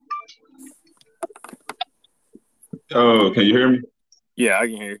Oh, can you hear me? Yeah, I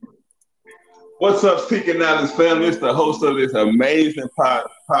can hear you. What's up, Seeking Knowledge family? It's the host of this amazing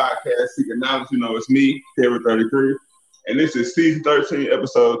podcast, Seeking Knowledge. You know, it's me, Terry 33, and this is season 13,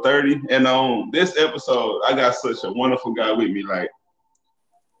 episode 30. And on this episode, I got such a wonderful guy with me. Like,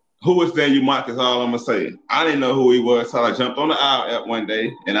 who is Daniel Mock is all I'm going to say. I didn't know who he was until I jumped on the OWL app one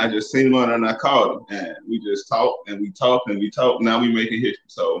day, and I just seen him on and I called him. And we just talked, and we talked, and we talked. Now we making history.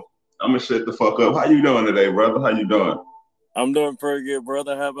 So I'm going to shut the fuck up. How you doing today, brother? How you doing? I'm doing pretty good,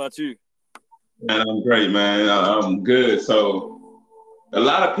 brother. How about you? Man, I'm great, man. I'm good. So a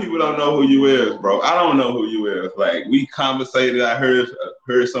lot of people don't know who you is, bro. I don't know who you is. Like we conversated, I heard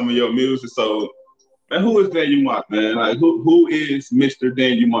some of your music. So man, who is Daniel Mock, man? Like who is Mr.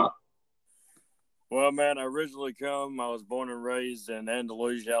 Daniel Mock? Well, man, I originally I was born and raised in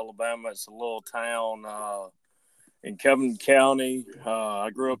Andalusia, Alabama. It's a little town in Covington County.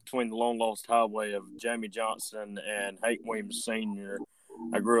 I grew up between the long lost highway of Jamie Johnson and Hank Williams Sr.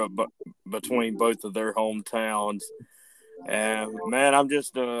 I grew up between both of their hometowns. And man, I'm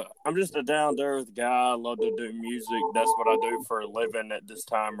just a down to earth guy. I love to do music. That's what I do for a living at this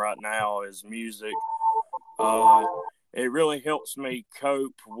time right now is music. Uh, it really helps me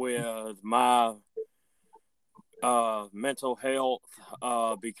cope with my mental health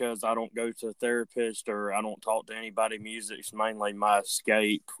because I don't go to a therapist or I don't talk to anybody. Music's mainly my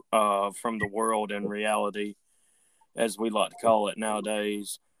escape from the world and reality, as we like to call it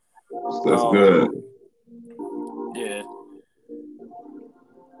nowadays. That's Um, good. yeah,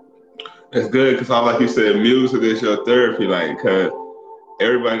 That's good because I like you said, music is your therapy. Like, cause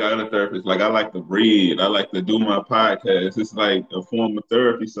everybody got a therapist. Like I like to read. I like to do my podcast. It's like a form of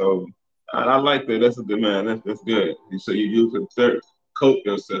therapy. So I like that. That's a good man. That's good. So you use it to cope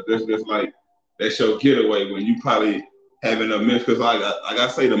yourself. That's just like that's your getaway when you probably having a mental. Because like I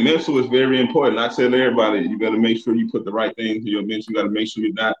say, the mental is very important. I tell everybody you got to make sure you put the right things in your mental. You got to make sure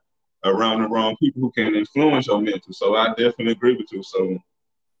you're not around the wrong people who can influence your mental. So I definitely agree with you. So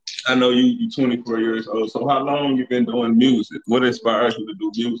I know you 24 years old. So how long you been doing music? What inspired you to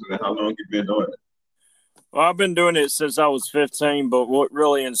do music, and how long you been doing it? well, I've been doing it since I was 15. But what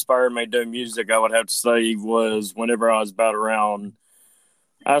really inspired me to do music, I would have to say, was whenever I was about around.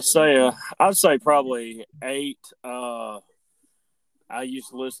 I'd say probably 8. I used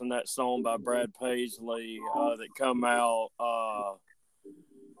to listen to that song by Brad Paisley that come out.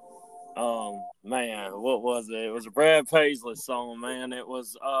 Man, what was it? It was a Brad Paisley song, man. It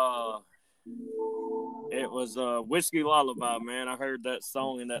was Whiskey Lullaby, man. I heard that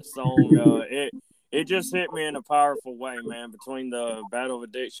song, and that song it just hit me in a powerful way, man. Between the battle of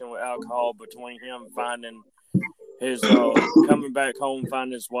addiction with alcohol, between him finding his coming back home,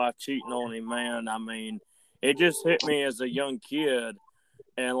 finding his wife cheating on him, man. I mean, it just hit me as a young kid,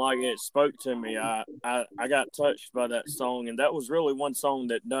 and like it spoke to me. I got touched by that song, and that was really one song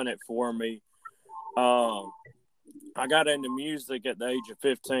that done it for me. Um, I got into music at the age of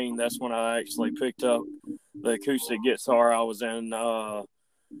 15. That's when I actually picked up the acoustic guitar. I was in high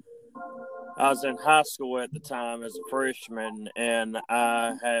school at the time as a freshman, and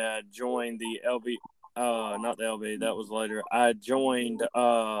I had joined the LB. Not the LB. That was later. I joined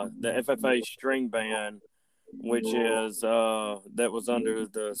the FFA string band, which is that was under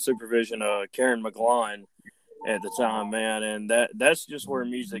the supervision of Karen McGlone at the time, man. And that's just where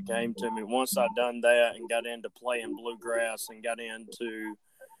music came to me. Once I done that and got into playing bluegrass and got into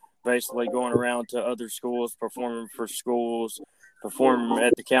basically going around to other schools, performing for schools, performing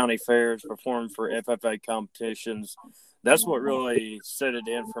at the county fairs, performing for FFA competitions. That's what really set it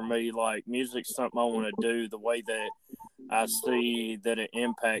in for me. Like music's something I want to do. The way that I see that it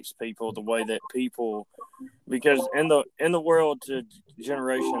impacts people, the way that people, because in the world to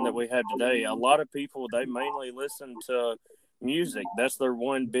generation that we have today, a lot of people they mainly listen to music. That's their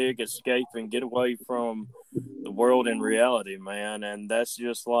one big escape and get away from the world and reality, man. And that's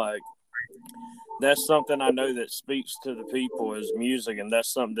just like that's something I know that speaks to the people is music, and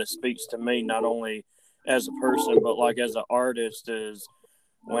that's something that speaks to me not only as a person but like as an artist. Is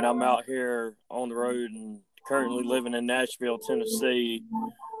when I'm out here on the road and currently living in Nashville, Tennessee.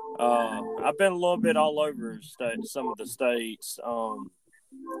 I've been a little bit all over some of the states,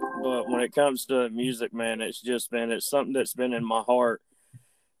 but when it comes to music, man, it's something that's been in my heart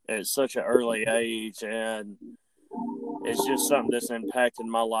at such an early age, and it's just something that's impacted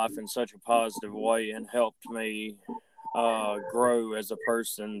my life in such a positive way and helped me grow as a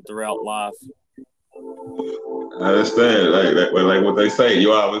person throughout life. I understand, like that, like what they say.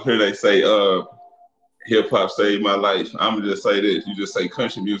 You always hear they say, hip hop saved my life. I'm gonna just say this. You just say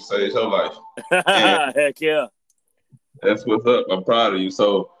country music saved your life, and Heck yeah. that's what's up. I'm proud of you.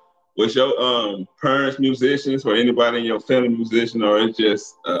 So, Was your parents musicians or anybody in your family musician, or it's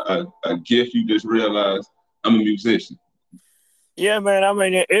just a gift you just realized I'm a musician? Yeah, man. I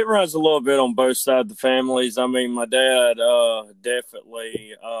mean, it runs a little bit on both sides of the families. I mean, my dad,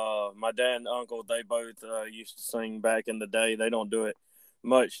 definitely, my dad and uncle, they both used to sing back in the day. They don't do it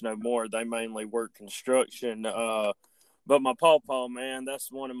much no more. They mainly work construction. But my pawpaw, man,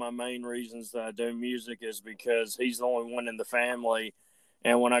 that's one of my main reasons that I do music is because he's the only one in the family.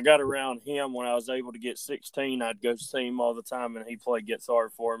 And when I got around him, when I was able to get 16, I'd go see him all the time, and he played guitar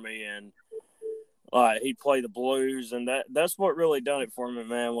for me, and he'd play the blues, and that's what really done it for me,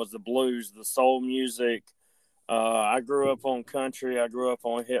 man, was the blues, the soul music. I grew up on country. I grew up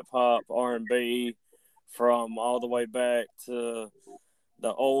on hip hop, R&B, from all the way back to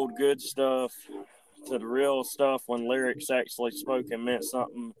the old good stuff to the real stuff when lyrics actually spoken meant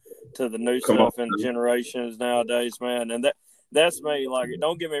something to the new Come on. stuff in generations nowadays, man. And that's me. Like,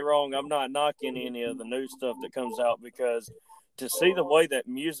 don't get me wrong, I'm not knocking any of the new stuff that comes out, because to see the way that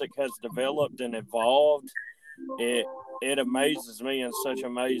music has developed and evolved, it amazes me in such an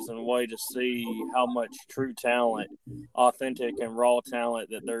amazing way to see how much true talent, authentic and raw talent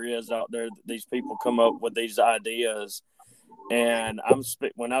that there is out there. That these people come up with these ideas, and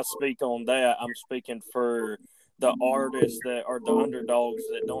when I speak on that, I'm speaking for the artists that are the underdogs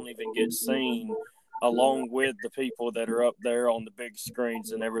that don't even get seen, along with the people that are up there on the big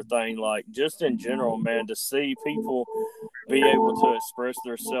screens and everything. Like, just in general, man, to see people be able to express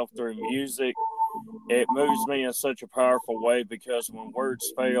themselves through music, it moves me in such a powerful way, because when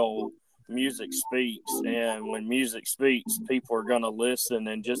words fail, music speaks, and when music speaks, people are going to listen.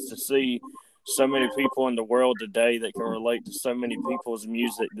 And just to see so many people in the world today that can relate to so many people's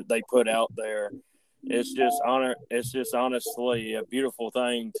music that they put out there, it's just honestly a beautiful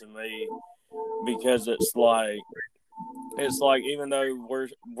thing to me, because it's like even though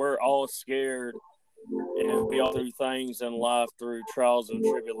we're all scared, and we all through things in life, through trials and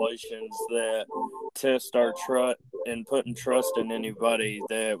tribulations that test our trust and putting trust in anybody,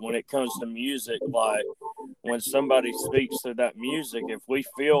 that when it comes to music, like when somebody speaks through that music, if we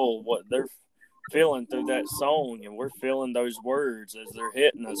feel what they're feeling through that song, and we're feeling those words as they're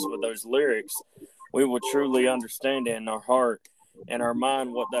hitting us with those lyrics, we will truly understand it in our heart and our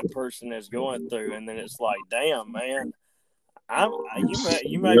mind what that person is going through. And then it's like, damn, man,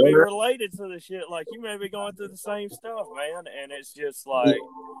 you may be related to the shit. Like, you may be going through the same stuff, man. And it's just like,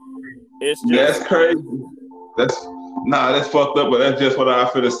 That's crazy. That's fucked up, but that's just what I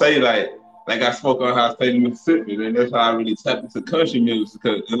feel to say. Like I spoke on how I stayed in Mississippi, and that's how I really tapped into country music,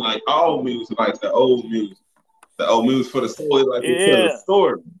 because like all music, like the old music for the soul, like it tell a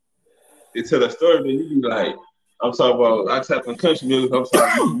story. It tell a story, then you be like, I'm talking about, I tap in country music, I'm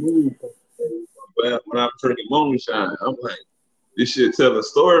talking about mood. When I'm drinking moonshine, I'm like, this shit tell a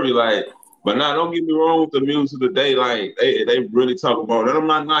story, like. But now, don't get me wrong with the music today. Like they really talk about, and I'm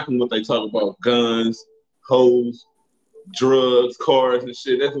not knocking what they talk about: guns, hoes, drugs, cars, and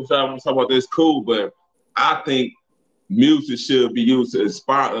shit. That's what I'm talking about. That's cool, but I think music should be used to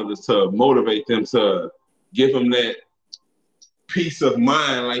inspire others, to motivate them, to give them that peace of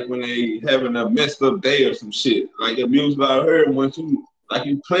mind, like when they having a messed up day or some shit. Like the music I heard, once you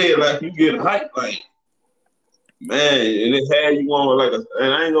play it, like you get hyped, like. Man, and it had you on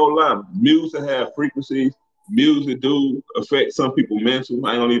and I ain't gonna lie, music have frequencies. Music do affect some people mental.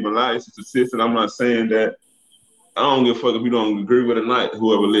 I ain't gonna even lie, it's just a system. I'm not saying that. I don't give a fuck if you don't agree with it or not,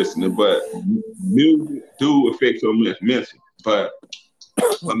 whoever listening, but music do affect your mental. But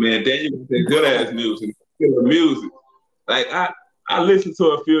man, Daniel said good ass music. Music. Like I listened to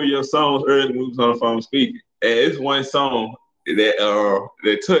a few of your songs earlier when we was on the phone speaking. And it's one song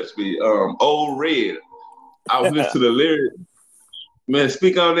that touched me. Old Red. I was listening to the lyrics. Man,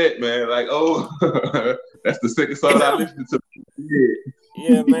 speak on that, man. Like, that's the second song I listened to.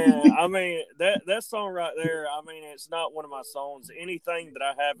 Yeah, man. I mean, that song right there, I mean, it's not one of my songs. Anything that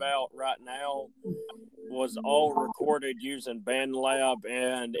I have out right now was all recorded using BandLab,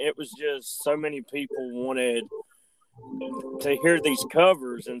 and it was just so many people wanted to hear these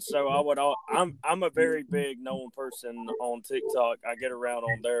covers, and so I'm a very big known person on TikTok. I get around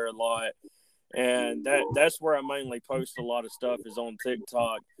on there a lot. And that's where I mainly post a lot of stuff, is on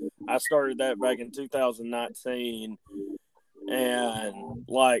TikTok. I started that back in 2019, and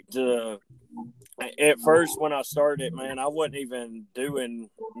at first when I started, man, I wasn't even doing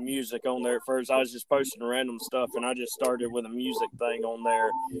music on there at first. I was just posting random stuff, and I just started with a music thing on there,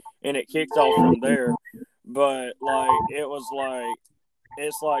 and it kicked off from there. But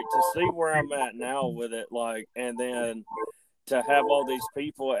it's like to see where I'm at now with it, like, and then to have all these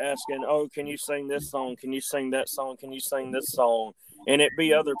people asking, oh, can you sing this song? Can you sing that song? Can you sing this song? and it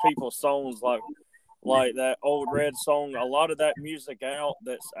be other people's songs like that Old Red song. A lot of that music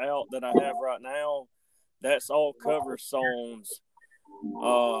that's out that I have right now, that's all cover songs.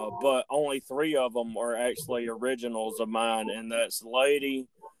 But only 3 of them are actually originals of mine, and that's Lady,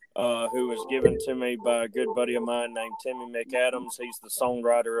 who was given to me by a good buddy of mine named Timmy McAdams. He's the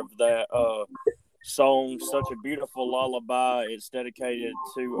songwriter of that song. Such a beautiful lullaby. It's dedicated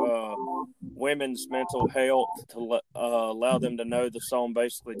to women's mental health, to allow them to know. The song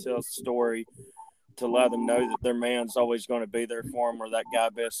basically tells the story to allow them know that their man's always going to be there for them, or that guy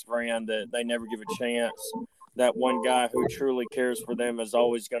best friend that they never give a chance. That one guy who truly cares for them is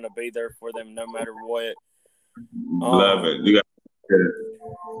always going to be there for them no matter what. Love it. You got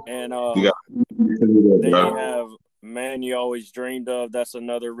and that, then you have Man You Always Dreamed Of. That's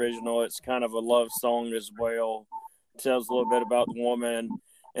another original. It's kind of a love song as well. Tells a little bit about the woman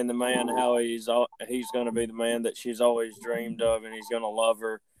and the man, how he's going to be the man that she's always dreamed of, and he's going to love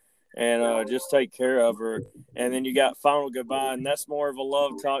her and just take care of her. And then you got Final Goodbye, and that's more of a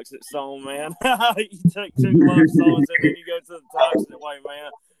love toxic song, man. You take 2 love songs and then you go to the toxic way,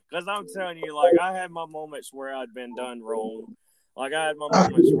 man. Because I'm telling you, like, I had my moments where I'd been done wrong.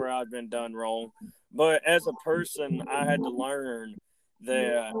 But as a person, I had to learn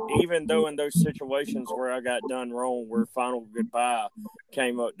that even though in those situations where I got done wrong, where Final Goodbye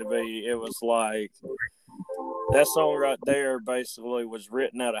came up to be, it was like, that song right there basically was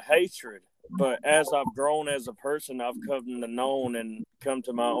written out of hatred. But as I've grown as a person, I've come to know and come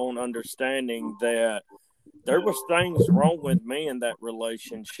to my own understanding that there was things wrong with me in that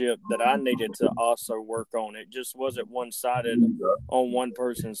relationship that I needed to also work on. It just wasn't one-sided on one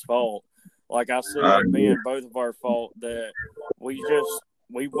person's fault. Like, I see it being both of our fault, that we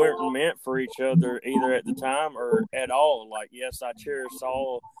weren't meant for each other either at the time or at all. Like, yes, I cherish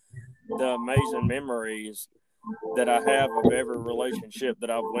all the amazing memories that I have of every relationship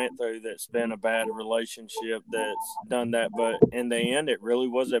that I've went through that's been a bad relationship that's done that. But in the end, it really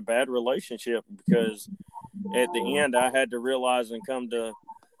was a bad relationship, because at the end, I had to realize and come to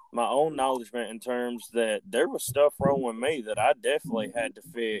my own acknowledgement in terms that there was stuff wrong with me that I definitely had to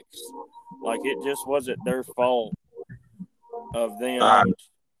fix. Like, it just wasn't their fault of them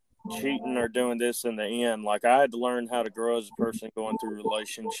cheating or doing this in the end. Like, I had to learn how to grow as a person going through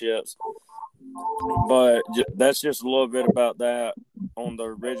relationships. But that's just a little bit about that on the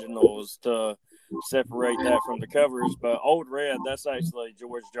originals, to separate that from the covers. But Old Red, that's actually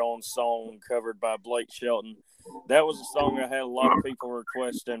George Jones' song covered by Blake Shelton. That was a song I had a lot of people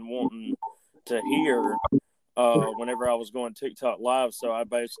requesting, wanting to hear whenever I was going TikTok live. So I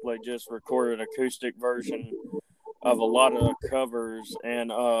basically just recorded an acoustic version of a lot of covers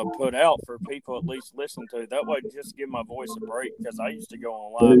and put out for people at least listen to. That way, just give my voice a break, because I used to go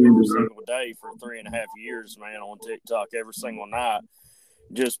on live every single day for 3.5 years, man, on TikTok every single night,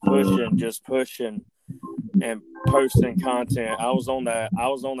 just pushing and posting content. I was on that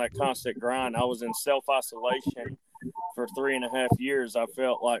constant grind. I was in self-isolation for 3.5 years. I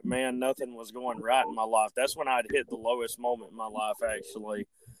felt like, man, nothing was going right in my life. That's when I'd hit the lowest moment in my life, actually.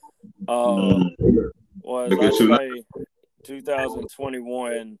 Was, I'd say,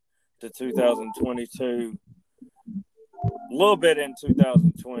 2021 to 2022, a little bit in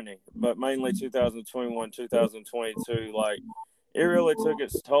 2020, but mainly 2021, 2022. Like, it really took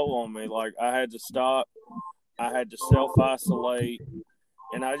its toll on me. Like, I had to stop. I had to self-isolate,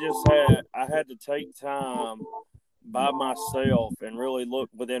 and I had to take time by myself and really look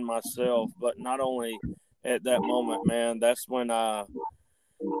within myself. But not only at that moment, man, that's when I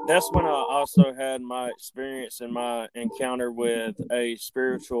also had my experience and my encounter with a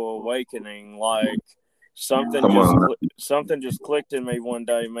spiritual awakening. Like, something just clicked in me one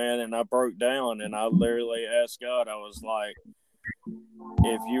day, man, and I broke down, and I literally asked God. I was like,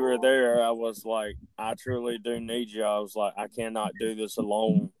 if you were there, I was like, I truly do need you. I was like, I cannot do this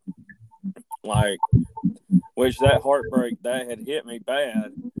alone. Like, which that heartbreak, that had hit me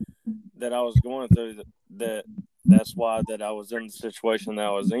bad, that I was going through, that's why that I was in the situation that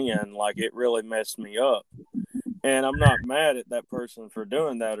I was in. Like, it really messed me up. And I'm not mad at that person for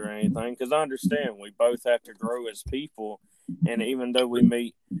doing that or anything, because I understand we both have to grow as people. And even though we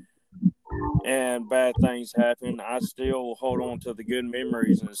meet and bad things happen, I still hold on to the good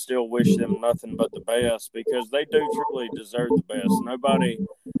memories and still wish them nothing but the best, because they do truly deserve the best. Nobody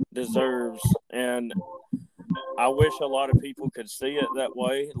deserves, and I wish a lot of people could see it that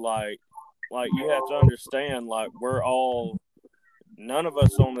way. Like you have to understand, like, none of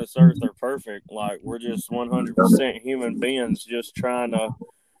us on this earth are perfect. Like, we're just 100% human beings just trying to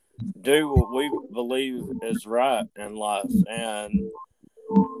do what we believe is right in life. And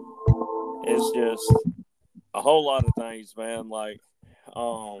it's just a whole lot of things, man. Like,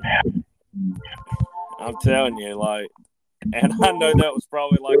 I'm telling you, like, and I know that was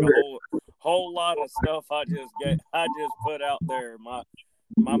probably like a whole lot of stuff I just put out there. My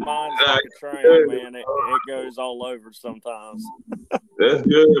mind's like a train, man. It goes all over sometimes. That's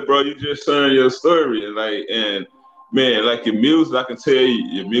good, bro. You just sharing your story, and man, like your music, I can tell you,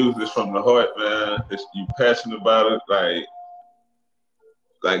 your music is from the heart, man. You passionate about it,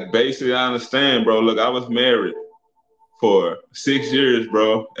 like basically, I understand, bro. Look, I was married for 6 years,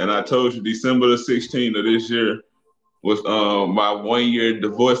 bro, and I told you December the 16th of this year was my 1 year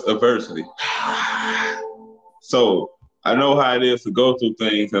divorce anniversary. So I know how it is to go through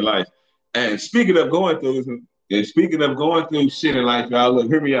things in life. And speaking of going through shit in life, y'all, look,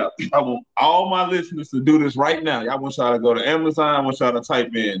 hear me out. I want all my listeners to do this right now. Y'all want y'all to go to Amazon. I want y'all to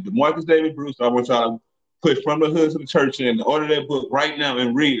type in DeMarcus David Bruce. I want y'all to put From the Hood to the Church in, order that book right now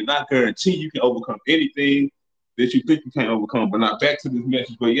and read it. And I guarantee you can overcome anything that you think you can't overcome. But not back to this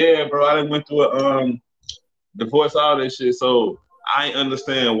message. But yeah, bro, I done went through a divorce, all that shit. So I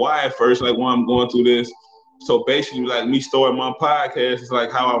understand why at first, like why I'm going through this. So basically, like me starting my podcast is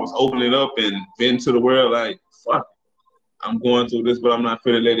like how I was opening up and venting to the world, like, fuck, I'm going through this, but I'm not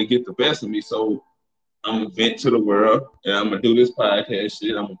finna let it get the best of me. So I'm gonna vent to the world and I'm gonna do this podcast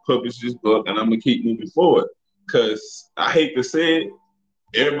shit. I'm gonna publish this book and I'm gonna keep moving forward. Cause I hate to say it,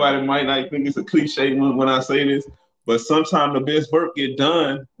 everybody might not think it's a cliche when I say this, but sometimes the best work get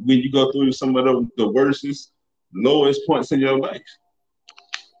done when you go through some of the worstest, lowest points in your life.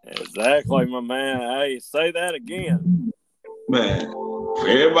 Exactly, my man. Hey, say that again. Man, for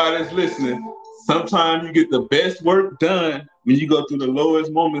everybody that's listening, sometimes you get the best work done when you go through the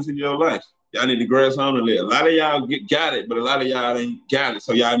lowest moments in your life. Y'all need to grasp on to that. A lot of y'all got it, but a lot of y'all ain't got it,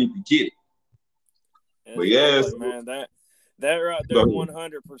 so y'all need to get it. Exactly, but yes, man, that right there,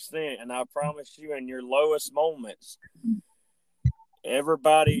 100%. And I promise you, in your lowest moments,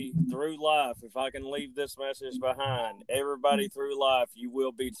 everybody through life, if I can leave this message behind, everybody through life, you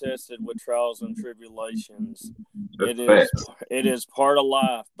will be tested with trials and tribulations. It is part of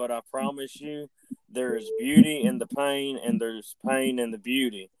life, but I promise you, there is beauty in the pain, and there's pain in the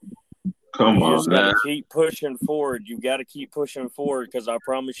beauty. You just got to keep pushing forward. You got to keep pushing forward, because I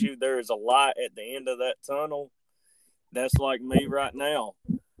promise you, there is a light at the end of that tunnel. That's like me right now.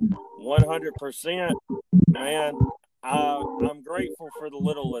 100%, man. I'm grateful for the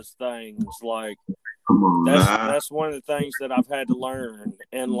littlest things. Like that's one of the things that I've had to learn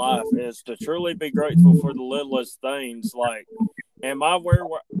in life, is to truly be grateful for the littlest things. Like, am I where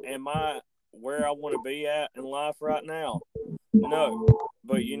I want to be at in life right now? No,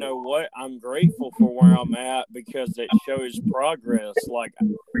 but you know what? I'm grateful for where I'm at, because it shows progress. Like,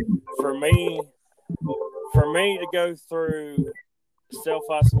 for me to go through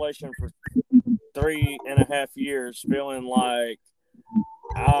self-isolation for 3.5 years, feeling like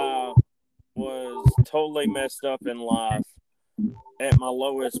I was totally messed up in life at my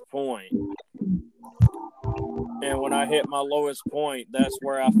lowest point. And when I hit my lowest point, that's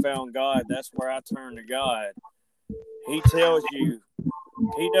where I found God. That's where I turned to God. He tells you,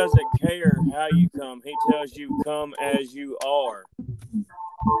 he doesn't care how you come. He tells you, come as you are.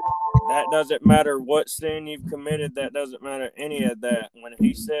 That doesn't matter what sin you've committed. That doesn't matter any of that. When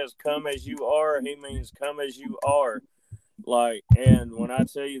he says come as you are, he means come as you are. Like, and when I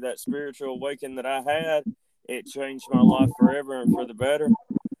tell you that spiritual awakening that I had, it changed my life forever and for the better.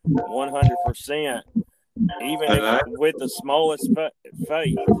 100%. Even if with the smallest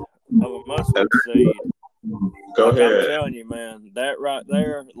faith of a mustard seed. Go ahead. I'm telling you, man, that right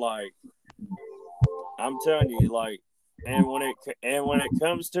there, like, I'm telling you, like, and when it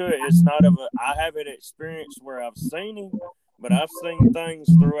comes to it, it's not I haven't experienced where I've seen him, but I've seen things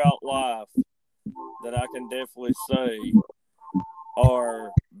throughout life that I can definitely say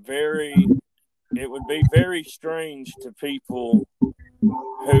are it would be very strange to people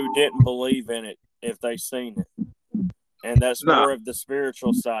who didn't believe in it if they seen it. And that's more of the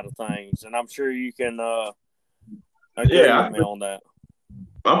spiritual side of things. And I'm sure you can agree with me on that.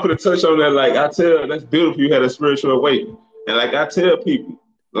 I'm going to touch on that. Like, I tell, that's beautiful. You had a spiritual awakening. And like I tell people,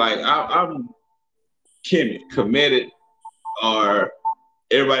 like I'm committed, or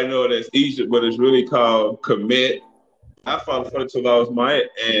everybody know that's Egypt, but it's really called commit. I followed for the 2 hours my,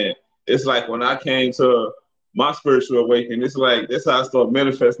 and it's like when I came to my spiritual awakening, it's like that's how I start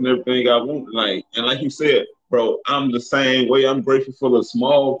manifesting everything I want. Like, and like you said, bro, I'm the same way. I'm grateful for the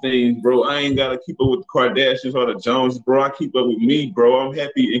small things, bro. I ain't gotta keep up with the Kardashians or the Joneses, bro. I keep up with me, bro. I'm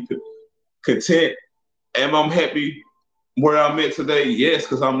happy and content, and I'm happy where I'm at today. Yes,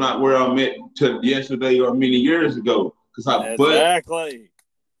 because I'm not where I'm at yesterday or many years ago. Exactly.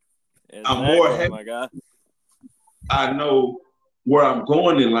 I'm more happy. My God. I know where I'm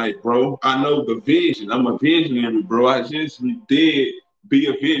going in life, bro. I know the vision. I'm a visionary, bro. I just did be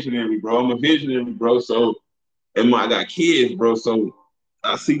a visionary, bro. I'm a visionary, bro. So, and I got kids, bro. So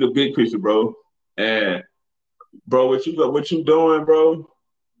I see the big picture, bro. And bro, what you doing, bro?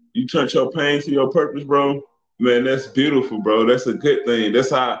 You turn your pain to your purpose, bro. Man, that's beautiful, bro. That's a good thing.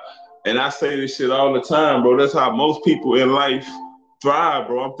 That's how, and I say this shit all the time, bro. That's how most people in life thrive,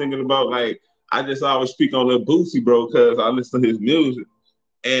 bro. I'm thinking about like I just always speak on Lil Boosie, bro, because I listen to his music.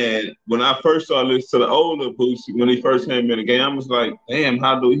 And when I first started listening to the older Boosie, when he first came in the game, I was like, damn,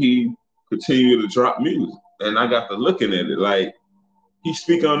 how do he continue to drop music? And I got to looking at it like he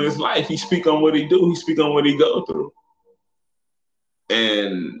speak on his life, he speak on what he do, he speak on what he go through.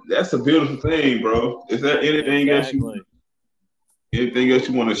 And that's a beautiful thing, bro. Is there anything else you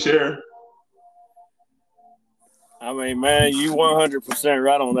want to share? I mean, man, you 100%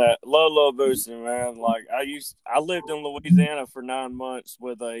 right on that. Love Lil Boosie, man. Like I lived in Louisiana for 9 months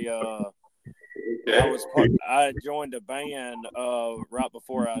with I joined a band right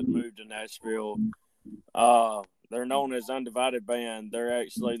before I moved to Nashville. They're known as Undivided Band. They're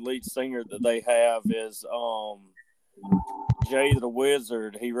actually lead singer that they have is Jay the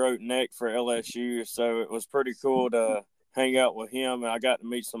Wizard. He wrote Neck for LSU, so it was pretty cool to hang out with him, and I got to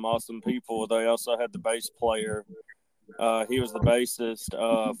meet some awesome people. They also had the bass player. He was the bassist,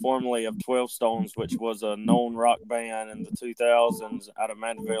 formerly of 12 Stones, which was a known rock band in the 2000s out of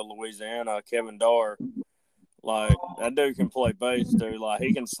Mandeville, Louisiana. Kevin Darr, like that dude can play bass, dude. Like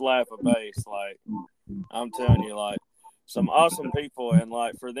he can slap a bass. Like I'm telling you, like some awesome people, and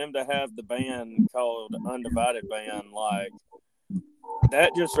like for them to have the band called Undivided Band, like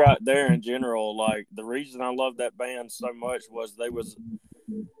that just right there in general, like the reason I love that band so much was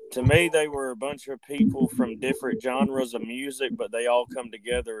to me, they were a bunch of people from different genres of music, but they all come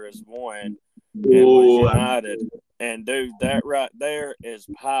together as one and was united. And dude, that right there is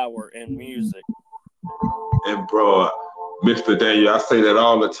power in music. And bro, Mr. Daniel, I say that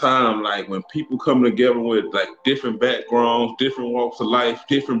all the time. Like when people come together with like different backgrounds, different walks of life,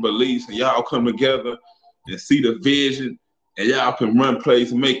 different beliefs, and y'all come together and see the vision, and y'all can run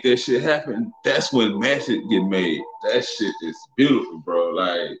plays and make that shit happen. That's when magic get made. That shit is beautiful, bro.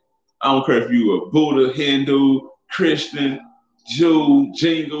 Like I don't care if you a Buddha, Hindu, Christian, Jew,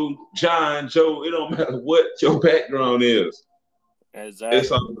 Jingle, John, Joe. It don't matter what your background is. Exactly.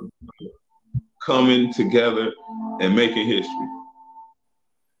 It's all coming together and making history.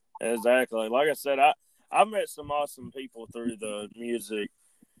 Exactly. Like I said, I met some awesome people through the music,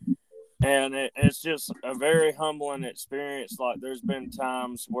 and it's just a very humbling experience. Like there's been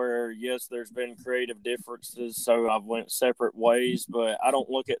times where, yes, there's been creative differences, so I've went separate ways, but I don't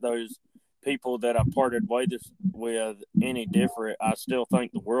look at those people that I parted ways with any different. I still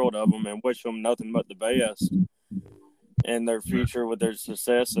think the world of them and wish them nothing but the best in their future with their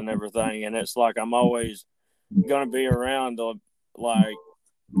success and everything. And it's like I'm always gonna be around to like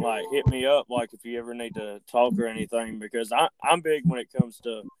hit me up like if you ever need to talk or anything, because I'm big when it comes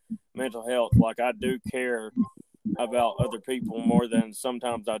to mental health. Like I do care about other people more than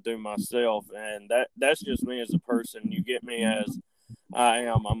sometimes I do myself, and that's just me as a person. You get me as I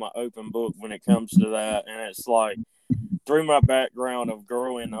am. I'm an open book when it comes to that, and it's like through my background of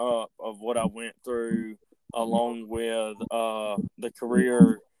growing up, of what I went through, along with the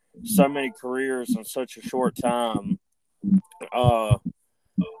career, so many careers in such a short time.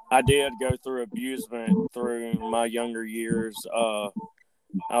 I did go through abusement through my younger years. I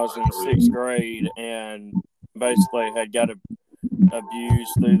was in 6th grade and basically had got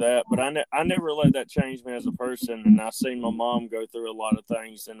abused through that. But I never let that change me as a person. And I seen my mom go through a lot of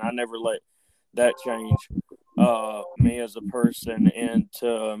things, and I never let that change me as a person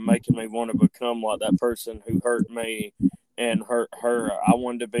into making me want to become like that person who hurt me and hurt her. I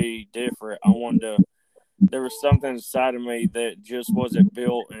wanted to be different. There was something inside of me that just wasn't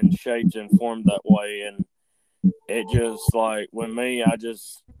built and shaped and formed that way. And it just like with me,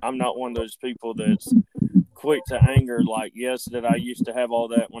 I'm not one of those people that's quick to anger. Like, yes, that I used to have all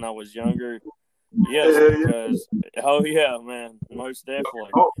that when I was younger. Yes, because oh yeah, man, most definitely.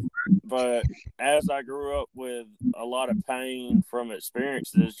 But as I grew up with a lot of pain from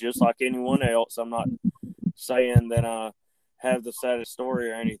experiences, just like anyone else, I'm not saying that I have the saddest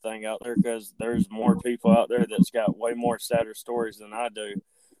story or anything out there, because there's more people out there that's got way more sadder stories than I do.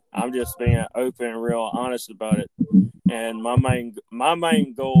 I'm just being open and real honest about it. And my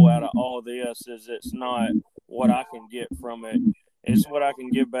main goal out of all this is it's not what I can get from it. It's what I can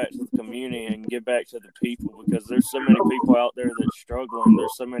give back to the community and give back to the people, because there's so many people out there that's struggling.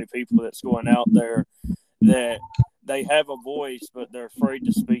 There's so many people that's going out there that they have a voice, but they're afraid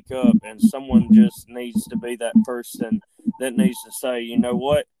to speak up. And someone just needs to be that person that needs to say, you know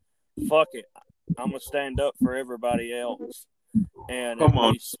what, fuck it, I'm gonna stand up for everybody else and at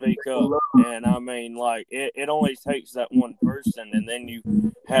least speak up. And I mean, like, it only takes that one person, and then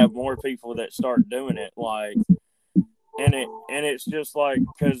you have more people that start doing it. Like, and it's just like,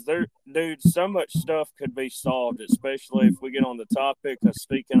 because dude, so much stuff could be solved, especially if we get on the topic of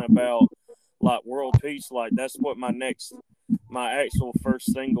speaking about like world peace. Like, that's what my actual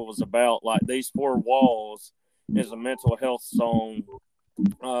first single was about. Like, These Four Walls is a mental health song.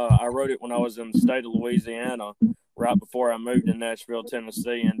 I wrote it when I was in the state of Louisiana, right before I moved to Nashville,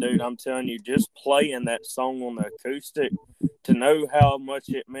 Tennessee. And dude, I'm telling you, just playing that song on the acoustic, to know how much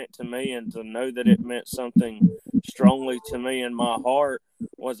it meant to me and to know that it meant something strongly to me in my heart,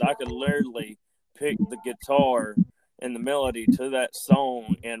 was I could literally pick the guitar and the melody to that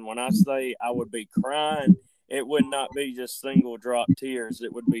song. And when I say I would be crying, it would not be just single drop tears.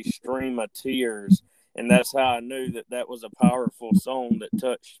 It would be stream of tears. And that's how I knew that that was a powerful song that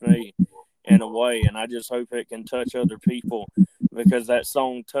touched me in a way. And I just hope it can touch other people, because that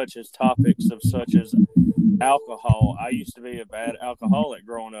song touches topics of such as alcohol. I used to be a bad alcoholic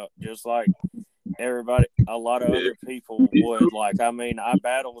growing up, just like everybody, a lot of other people would. Like, I mean, I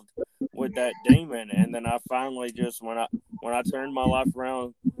battled with that demon, and then I finally just, when I turned my life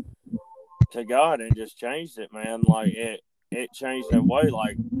around to God and just changed it, man, like it changed that way.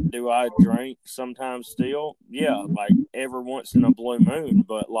 Like, do I drink sometimes still? Yeah, like every once in a blue moon,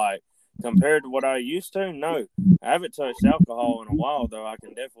 but like compared to what I used to, no. I haven't touched alcohol in a while, though, I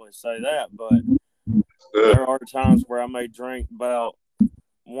can definitely say that, but there are times where I may drink about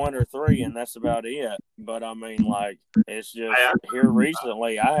 1 or 3, and that's about it. But I mean, like, it's just here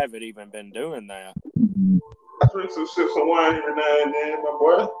recently, I haven't even been doing that. I drink some sips of wine every now and then, my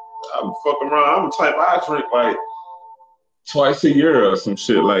boy. I'm fucking around. I'm the type I drink like twice a year or some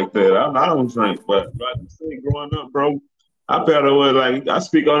shit like that. I don't drink, but I can say growing up, bro, I battle with, like, I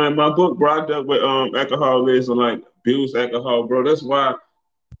speak on it in my book, bro. I dealt with alcoholism, like abuse alcohol, bro. That's why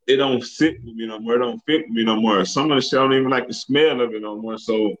it don't sit with me no more. It don't fit with me no more. Some of the shit I don't even like the smell of it no more.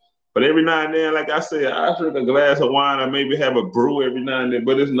 So, but every now and then, like I said, I drink a glass of wine. I maybe have a brew every now and then,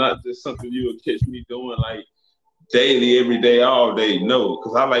 but it's not just something you would catch me doing like daily, every day, all day. No,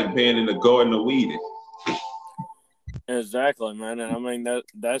 because I like being in the garden of weeding. Exactly, man. And I mean,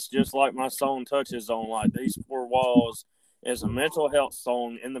 that's just like my song touches on. Like, These Four Walls is a mental health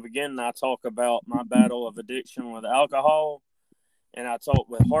song. In the beginning, I talk about my battle of addiction with alcohol, and I talk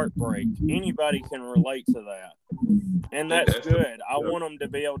with heartbreak. Anybody can relate to that, and that's good. I want them to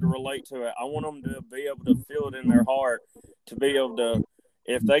be able to relate to it. I want them to be able to feel it in their heart, to be able to,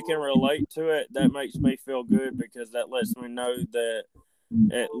 if they can relate to it, that makes me feel good, because that lets me know that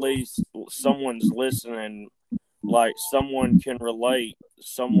at least someone's listening. Like, someone can relate,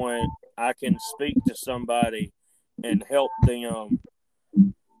 I can speak to somebody and help them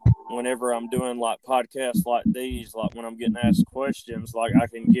whenever I'm doing like podcasts like these, like when I'm getting asked questions, like I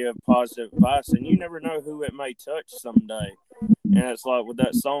can give positive advice, and you never know who it may touch someday. And it's like with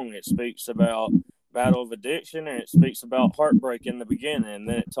that song, it speaks about battle of addiction, and it speaks about heartbreak in the beginning, and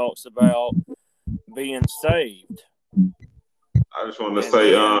then it talks about being saved. I just want to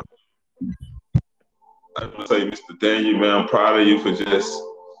say, Mr. Daniel, man, I'm proud of you for just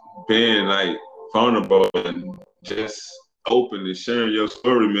being like vulnerable and just open and sharing your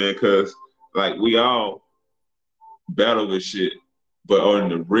story, man. Because like we all battle with shit, but on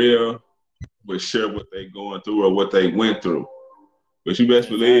the real, we share what they going through or what they went through. But you best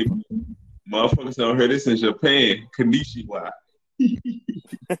believe, motherfuckers don't hear this in Japan. Konnichiwa.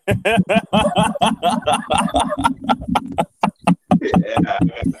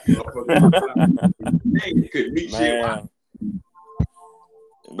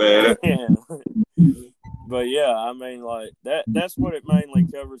 Man. But yeah, I mean, like that's what it mainly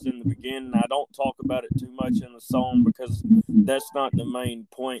covers in the beginning. I don't talk about it too much in the song, because that's not the main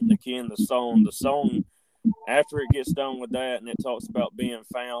point, the key in the song. The song, after it gets done with that and it talks about being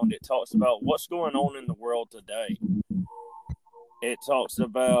found, it talks about what's going on in the world today. It talks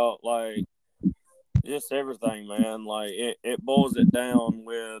about like just everything, man. Like it boils it down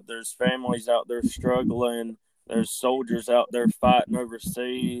with there's families out there struggling, there's soldiers out there fighting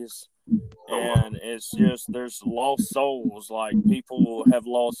overseas, and it's just there's lost souls. Like, people have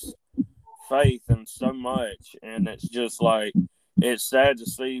lost faith in so much, and it's just like it's sad to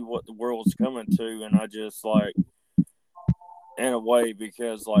see what the world's coming to. And I just like, in a way,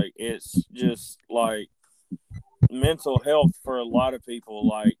 because like it's just like mental health for a lot of people.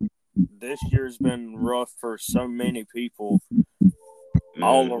 Like, this year's been rough for so many people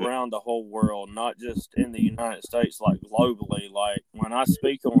all around the whole world, not just in the United States, like globally. Like, when I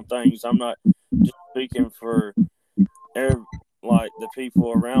speak on things, I'm not just speaking for like the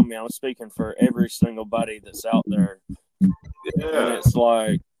people around me. I'm speaking for every single body that's out there, and it's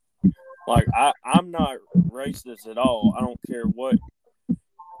like I'm not racist at all. I don't care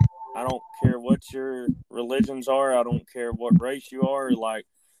what your religions are. I don't care what race you are. Like,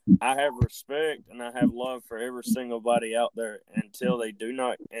 I have respect and I have love for every single body out there until they give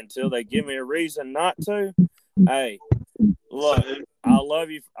me a reason not to. Hey, look, I love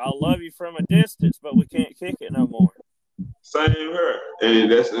you from a distance, but we can't kick it no more. Same here.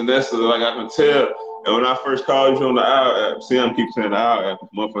 And that's like I can tell. And when I first called you on the OWL app, see, I'm keep saying the OWL app,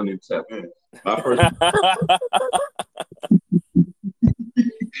 motherfucker need to tap in. I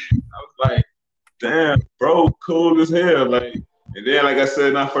was like, damn, bro, cool as hell. Like, and then, like I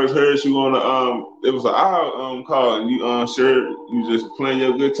said, when I first heard you on the it was an hour call, and you shared you just playing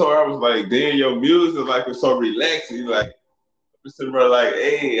your guitar. I was like, damn, your music like it's so relaxing. Like, I'm just sitting there like,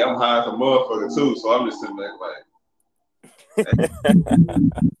 hey, I'm high as a motherfucker too, so I'm just sitting back like. That's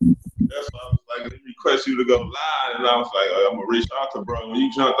why I was like, let me request you to go live, and I was like, I'm gonna reach out to bro. When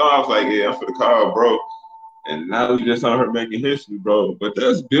you jumped on, I was like, yeah, I'm for the call, bro. And now we just on her making history, bro. But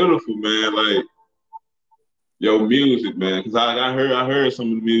that's beautiful, man. Like, your music, man, because I heard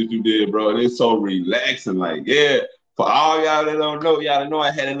some of the music you did, bro, and it's so relaxing. Like, yeah, for all y'all that don't know, y'all know I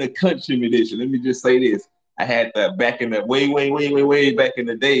had a little country edition. Let me just say this: I had that back in the way back in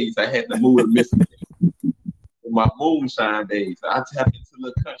the days. I had the mood of missing my moonshine days. I tapped into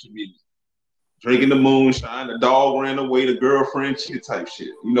the country music, drinking the moonshine. The dog ran away. The girlfriend cheated type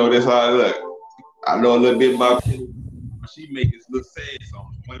shit. You know, that's how I look. I know a little bit about. She make this little sad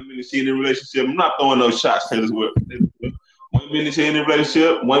songs. 1 minute she in a relationship. I'm not throwing no shots, Taylor Swift. 1 minute she in a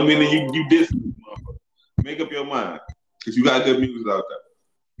relationship. 1 minute you diss. Make up your mind, cause you got good music out there.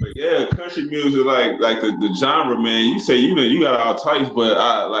 But yeah, country music, like the genre, man. You say you got all types, but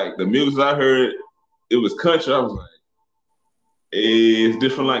I like the music I heard. It was country. I was like, hey, it's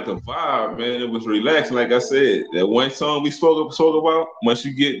different, like the vibe, man. It was relaxing. Like I said, that one song we spoke about. Once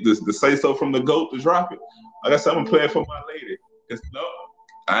you get the say so from the GOAT to drop it. Like I said, I'm gonna play it for my lady. Cause no,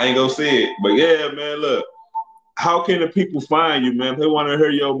 I ain't gonna say it. But yeah, man, look, how can the people find you, man? If they want to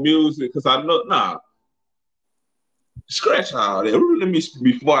hear your music, cause I know, scratch all that. Let me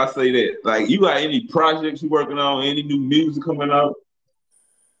before I say that. Like, you got any projects you working on? Any new music coming out?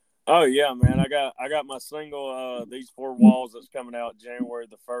 Oh yeah, man. I got my single, These Four Walls, that's coming out January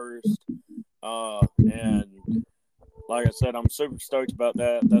the 1st. And like I said, I'm super stoked about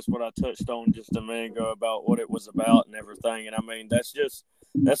that. That's what I touched on just a minute ago about what it was about and everything. And I mean, that's a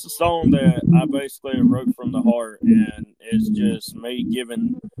song that I basically wrote from the heart, and it's just me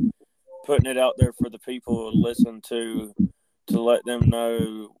putting it out there for the people to listen to let them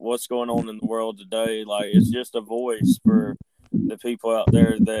know what's going on in the world today. Like, it's just a voice for the people out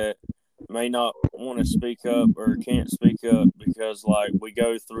there that may not want to speak up or can't speak up, because like we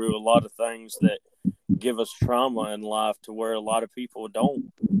go through a lot of things that give us trauma in life, to where a lot of people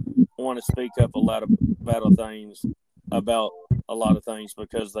don't want to speak up about a lot of things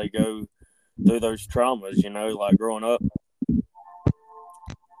because they go through those traumas, you know, like growing up.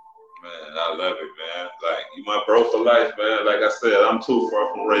 Man, I love it, man. Like, you my bro for life, man. Like I said, I'm too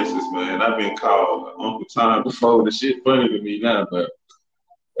far from racist, man. I've been called Uncle Tom before. The shit funny to me now, but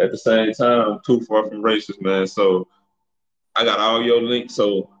at the same time, I'm too far from racist, man. So I got all your links.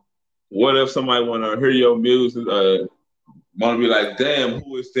 So what if somebody want to hear your music, want to be like, damn,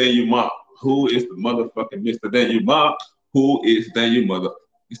 who is Daniel Mark? Who is the motherfucking Mr. Daniel Mark? Who is Daniel Mother?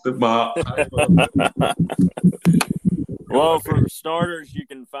 Mr. Mark. Well, for starters, you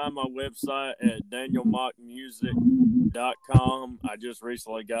can find my website at danielmockmusic.com. I just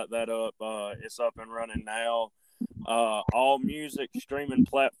recently got that up. It's up and running now. All music streaming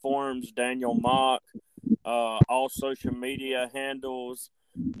platforms, Daniel Mock. All social media handles,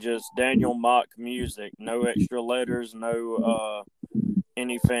 just Daniel Mock Music. No extra letters, no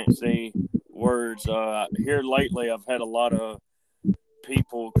any fancy words. Here lately, I've had a lot of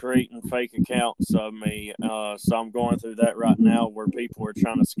people creating fake accounts of me, so I'm going through that right now, where people are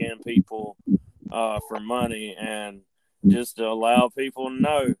trying to scam people for money, and just to allow people to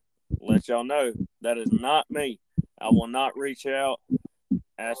know, let y'all know that is not me. I will not reach out,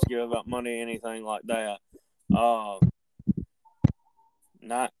 ask you about money, anything like that.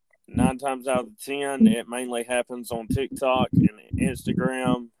 Not 9 times out of 10, it mainly happens on TikTok and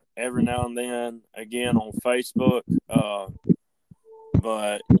Instagram, every now and then again on Facebook.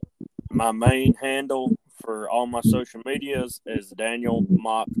 But my main handle for all my social medias is Daniel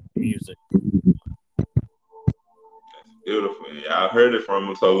Mock Music. That's beautiful. Yeah, I heard it from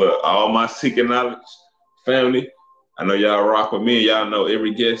him. So look, all my Seeking Knowledge family, I know y'all rock with me. Y'all know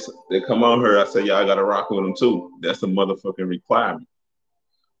every guest that come on here, I say y'all gotta rock with them too. That's a motherfucking requirement.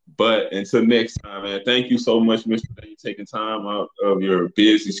 But until next time, man, thank you so much, Mr. Day, taking time out of your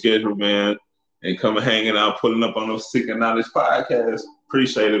busy schedule, man, and coming hanging out, pulling up on those Seeking Knowledge podcasts.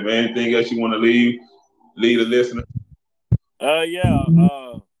 Appreciate it, man. Anything else you want to leave the listener? Yeah.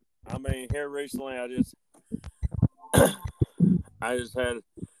 I mean, here recently, I just had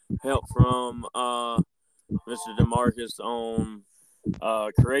help from Mr. DeMarcus on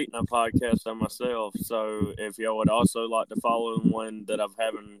creating a podcast on myself. So if y'all would also like to follow one that I'm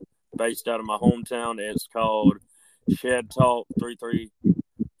having based out of my hometown, it's called Shed Talk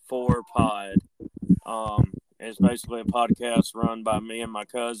 334 Pod. It's basically a podcast run by me and my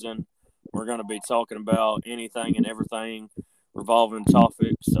cousin. We're going to be talking about anything and everything revolving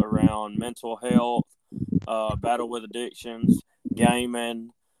topics around mental health, battle with addictions, gaming,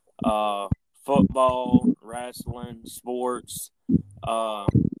 football, wrestling, sports,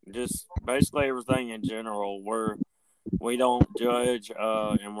 just basically everything in general. We don't judge,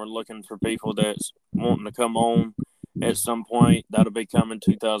 and we're looking for people that's wanting to come on at some point. That'll be coming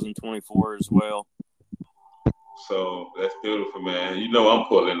 2024 as well. So that's beautiful, man. You know I'm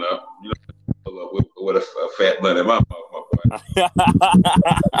pulling up. You know, pull up with a fat butt in my mouth, my boy.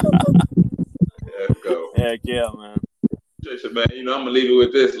 Let's go. Heck yeah, man. Man, you know I'm gonna leave you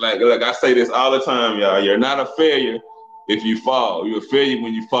with this. Like I say this all the time, y'all. You're not a failure if you fall. You're a failure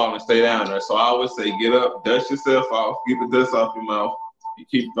when you fall and stay down there. So I always say, get up, dust yourself off, get the dust off your mouth, and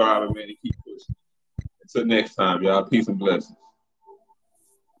keep thriving, man, and keep pushing. Until next time, y'all. Peace and blessings.